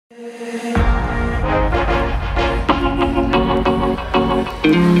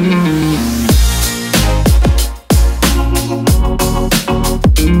Good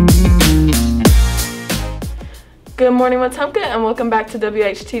morning, Wetumpka, and welcome back to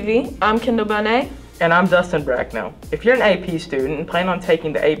WHTV. I'm Kendall Bonet. And I'm Dustin Bracknell. If you're an AP student and plan on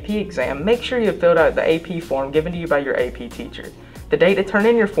taking the AP exam, make sure you have filled out the AP form given to you by your AP teacher. The date to turn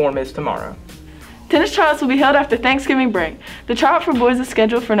in your form is tomorrow. Tennis tryouts will be held after Thanksgiving break. The tryout for boys is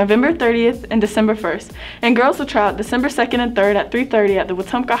scheduled for November 30th and December 1st, and girls will try out December 2nd and 3rd at 3:30 at the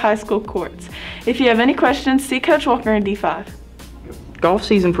Wetumpka High School courts. If you have any questions, see Coach Walker in D5. Golf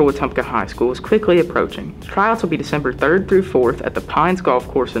season for Wetumpka High School is quickly approaching. Tryouts will be December 3rd through 4th at the Pines Golf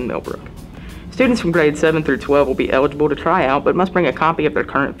Course in Millbrook. Students from grades 7 through 12 will be eligible to try out, but must bring a copy of their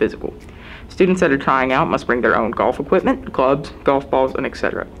current physical. Students that are trying out must bring their own golf equipment, clubs, golf balls, and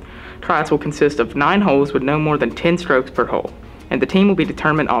etc. Tryouts will consist of 9 holes with no more than 10 strokes per hole, and the team will be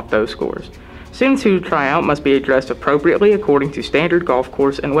determined off those scores. Students who try out must be dressed appropriately according to standard golf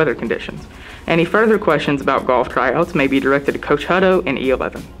course and weather conditions. Any further questions about golf tryouts may be directed to Coach Hutto in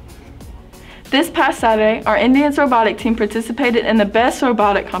E11. This past Saturday, our Indians robotic team participated in the Best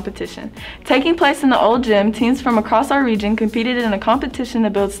Robotic competition. Taking place in the old gym, teams from across our region competed in a competition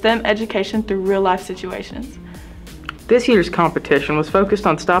to build STEM education through real-life situations. This year's competition was focused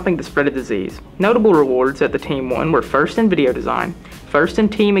on stopping the spread of disease. Notable rewards that the team won were first in video design, first in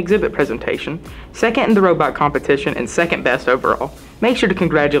team exhibit presentation, second in the robot competition, and second best overall. Make sure to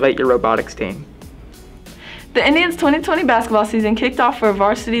congratulate your robotics team. The Indians' 2020 basketball season kicked off for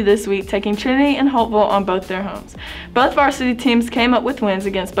varsity this week, taking Trinity and Holtville on both their homes. Both varsity teams came up with wins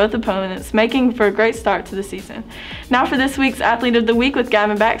against both opponents, making for a great start to the season. Now for this week's Athlete of the Week with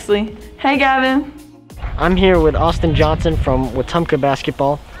Gavin Baxley. Hey Gavin! I'm here with Austin Johnson from Wetumpka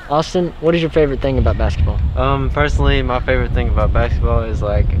Basketball. Austin, what is your favorite thing about basketball? Personally, my favorite thing about basketball is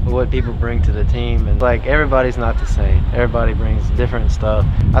like what people bring to the team, and like everybody's not the same. Everybody brings different stuff.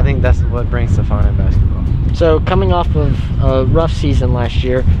 I think that's what brings the fun in basketball. So coming off of a rough season last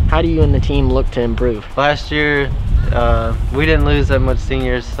year, how do you and the team look to improve? Last year, we didn't lose that much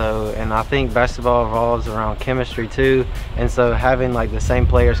seniors, and I think basketball revolves around chemistry too, and so having like the same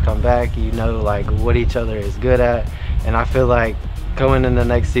players come back, you know like what each other is good at, and I feel like going into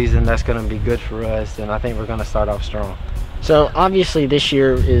next season that's going to be good for us, and I think we're going to start off strong. So obviously this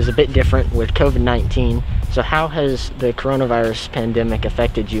year is a bit different with COVID-19. So how has the coronavirus pandemic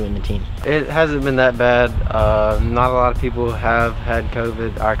affected you and the team? It hasn't been that bad. Not a lot of people have had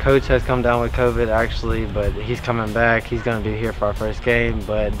COVID. Our coach has come down with COVID actually, but he's coming back. He's going to be here for our first game.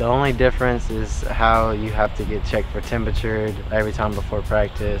 But the only difference is how you have to get checked for temperature every time before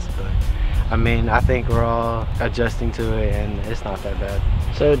practice. But I mean, I think we're all adjusting to it, and it's not that bad.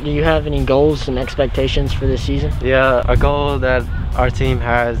 So do you have any goals and expectations for this season? Yeah, a goal that our team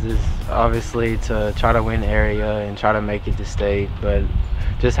has is obviously to try to win area and try to make it to state, but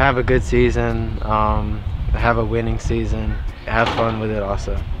just have a good season, have a winning season, have fun with it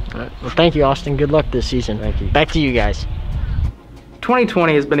also. All right. Well, thank you, Austin. Good luck this season. Thank you. Back to you guys.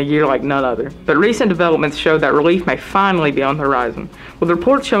 2020 has been a year like none other, but recent developments show that relief may finally be on the horizon. With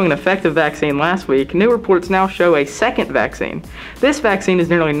reports showing an effective vaccine last week, new reports now show a second vaccine. This vaccine is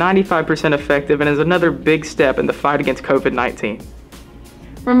nearly 95% effective and is another big step in the fight against COVID-19.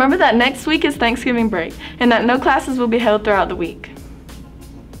 Remember that next week is Thanksgiving break, and that no classes will be held throughout the week.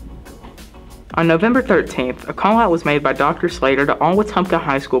 On November 13th, a call-out was made by Dr. Slater to all Wetumpka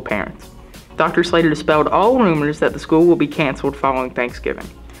High School parents. Dr. Slater dispelled all rumors that the school will be canceled following Thanksgiving.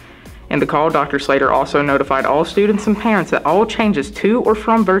 In the call, Dr. Slater also notified all students and parents that all changes to or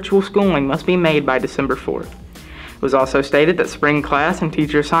from virtual schooling must be made by December 4th. It was also stated that spring class and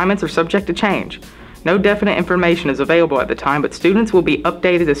teacher assignments are subject to change. No definite information is available at the time, but students will be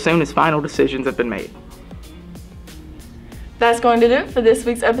updated as soon as final decisions have been made. That's going to do it for this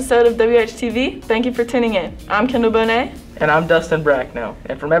week's episode of WHTV. Thank you for tuning in. I'm Kendall Bonet. And I'm Dustin Bracknell.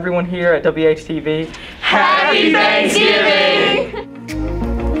 And from everyone here at WHTV, Happy Thanksgiving!